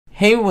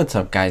Hey, what's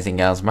up guys and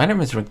gals, my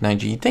name is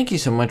Nineg. Thank you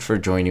so much for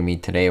joining me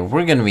today.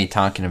 We're going to be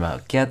talking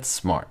about Get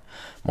Smart,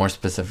 more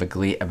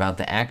specifically about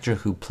the actor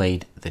who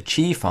played the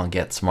Chief on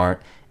Get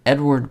Smart,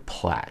 Edward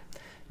Platt.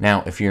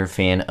 Now, if you're a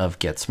fan of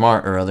Get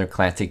Smart or other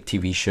classic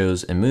TV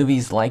shows and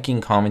movies,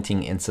 liking,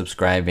 commenting, and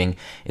subscribing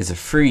is a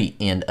free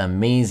and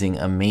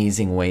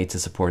amazing way to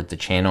support the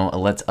channel. It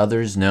lets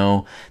others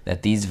know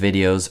that these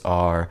videos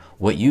are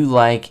what you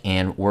like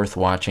and worth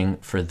watching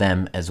for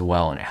them as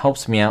well. And it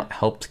helps me out,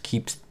 helps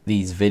keep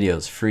these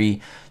videos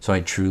free, so I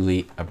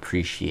truly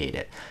appreciate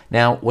it.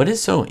 Now, what is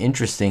so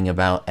interesting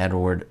about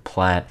Edward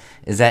Platt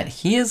is that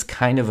he is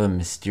kind of a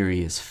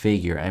mysterious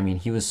figure. I mean,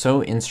 he was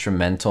so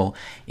instrumental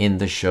in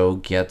the show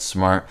Get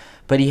Smart,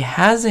 but he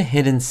has a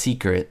hidden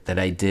secret that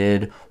I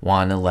did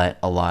want to let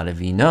a lot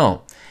of you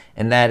know,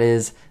 and that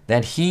is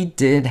that he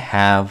did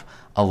have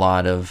a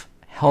lot of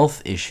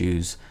health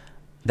issues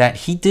that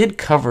he did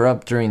cover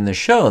up during the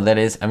show. That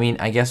is, I mean,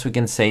 I guess we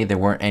can say they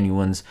weren't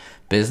anyone's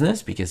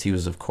business because he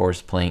was, of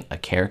course, playing a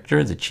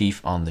character, the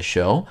Chief, on the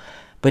show.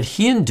 But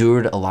he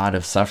endured a lot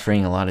of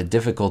suffering, a lot of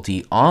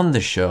difficulty on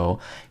the show.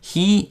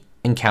 He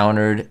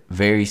encountered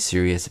very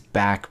serious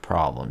back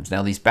problems.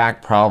 Now, these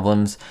back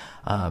problems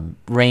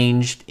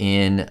ranged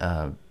in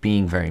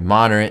being very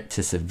moderate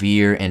to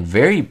severe and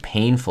very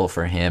painful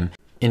for him.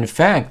 In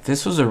fact,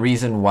 this was a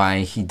reason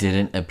why he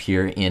didn't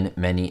appear in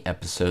many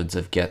episodes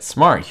of Get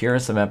Smart. Here are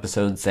some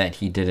episodes that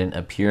he didn't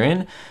appear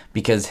in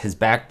because his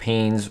back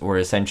pains were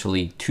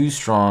essentially too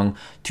strong,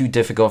 too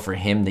difficult for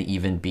him to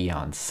even be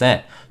on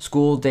set.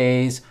 School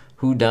Days,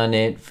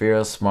 Whodunit,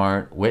 Very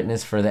Smart,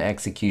 Witness for the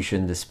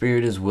Execution, The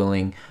Spirit is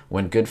Willing,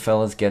 When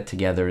Goodfellas Get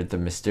Together, The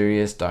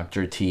Mysterious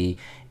Dr. T,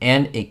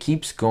 and it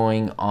keeps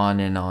going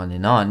on and on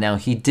and on. Now,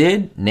 he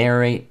did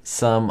narrate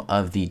some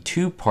of the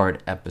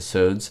two-part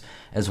episodes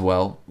as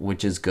well,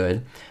 which is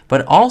good.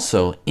 But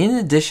also, in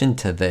addition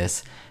to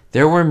this,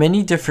 there were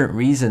many different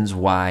reasons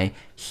why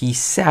he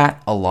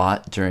sat a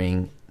lot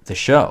during the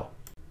show.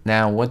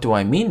 Now, what do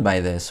I mean by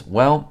this?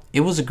 Well,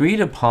 it was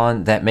agreed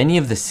upon that many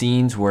of the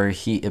scenes where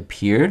he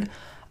appeared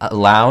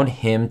allowed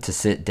him to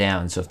sit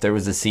down. So if there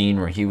was a scene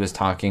where he was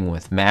talking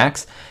with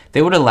Max,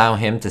 they would allow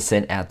him to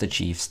sit at the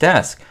Chief's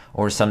desk.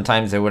 Or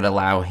sometimes they would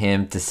allow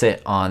him to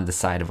sit on the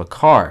side of a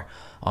car,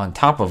 on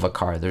top of a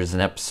car. There's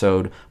an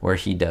episode where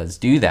he does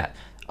do that.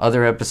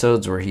 Other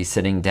episodes where he's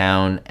sitting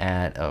down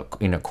at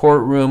in a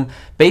courtroom.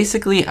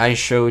 Basically, I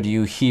showed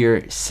you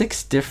here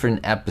 6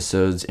 different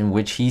episodes in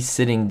which he's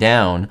sitting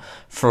down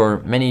for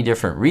many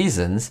different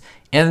reasons.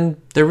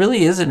 And there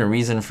really isn't a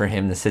reason for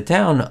him to sit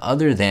down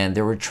other than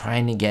they were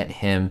trying to get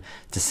him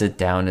to sit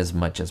down as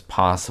much as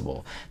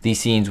possible.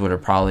 These scenes would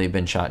have probably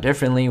been shot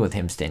differently with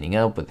him standing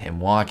up, with him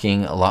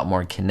walking, a lot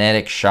more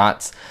kinetic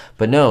shots.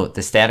 But no,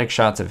 the static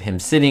shots of him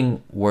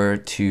sitting were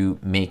to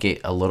make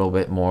it a little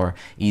bit more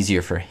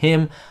easier for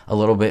him, a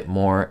little bit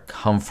more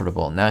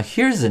comfortable. Now,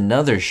 here's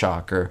another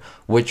shocker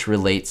which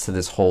relates to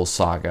this whole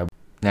saga.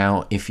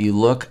 Now, if you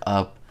look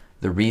up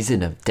the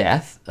reason of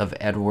death of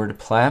Edward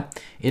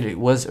Platt, it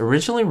was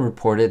originally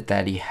reported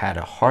that he had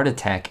a heart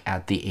attack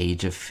at the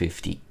age of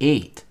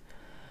 58.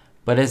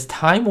 But as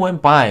time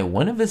went by,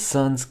 one of his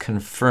sons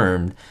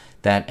confirmed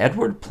that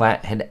Edward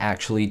Platt had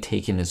actually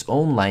taken his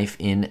own life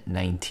in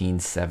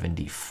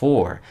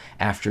 1974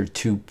 after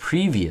 2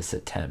 previous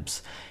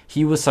attempts.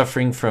 He was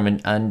suffering from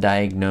an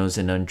undiagnosed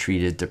and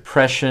untreated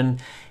depression,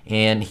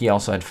 and he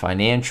also had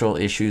financial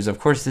issues. Of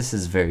course, this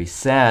is very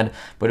sad,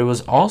 but it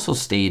was also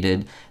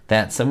stated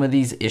that some of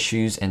these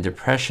issues and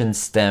depression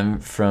stem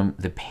from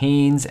the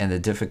pains and the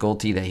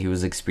difficulty that he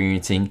was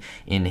experiencing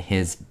in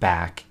his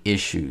back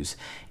issues.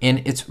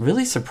 And it's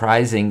really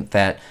surprising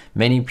that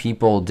many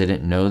people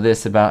didn't know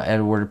this about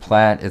Edward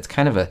Platt. It's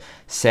kind of a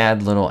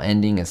sad little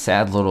ending, a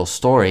sad little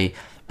story,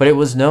 but it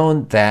was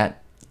known that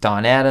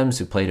Don Addams,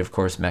 who played, of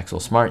course, Maxwell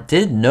Smart,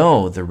 did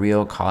know the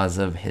real cause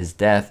of his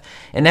death.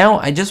 And now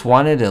I just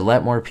wanted to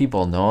let more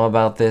people know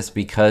about this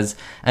because,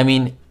 I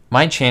mean,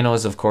 my channel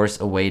is, of course,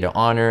 a way to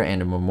honor and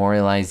to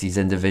memorialize these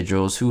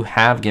individuals who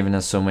have given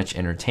us so much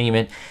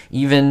entertainment.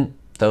 Even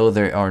though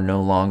they are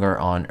no longer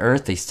on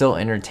Earth, they still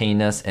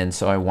entertain us, and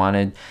so I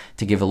wanted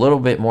to give a little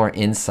bit more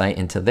insight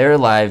into their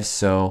lives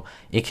so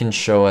it can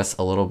show us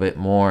a little bit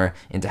more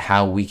into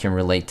how we can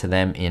relate to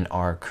them in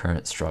our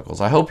current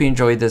struggles. I hope you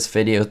enjoyed this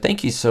video.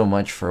 Thank you so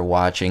much for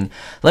watching.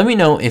 Let me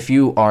know if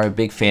you are a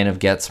big fan of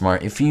Get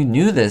Smart, if you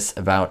knew this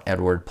about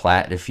Edward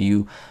Platt, if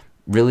you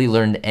really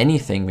learned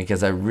anything,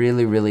 because I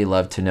really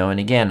love to know. And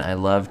again, I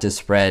love to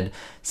spread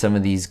some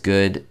of these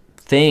good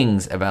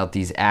things about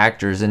these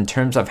actors in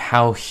terms of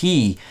how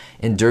he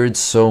endured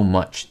so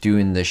much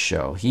doing this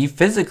show. He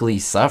physically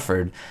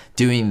suffered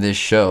doing this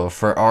show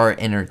for our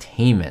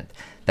entertainment.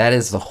 That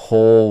is the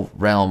whole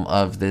realm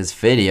of this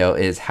video,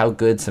 is how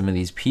good some of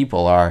these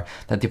people are,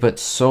 that they put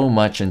so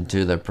much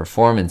into their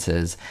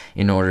performances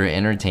in order to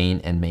entertain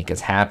and make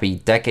us happy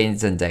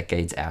decades and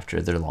decades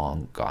after they're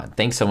long gone.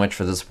 Thanks so much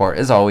for the support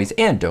as always,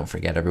 and don't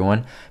forget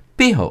everyone,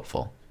 be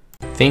hopeful.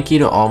 Thank you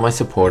to all my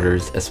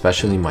supporters,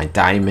 especially my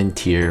Diamond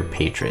tier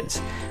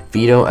patrons: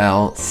 Vito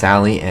L,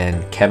 Sally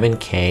N, Kevin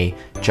K,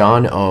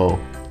 John O,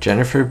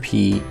 Jennifer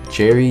P,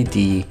 Jerry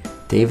D,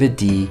 David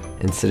D,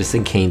 and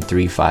Citizen Kane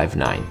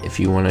 359. If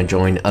you want to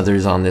join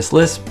others on this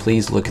list,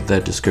 please look at the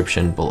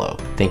description below.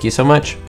 Thank you so much.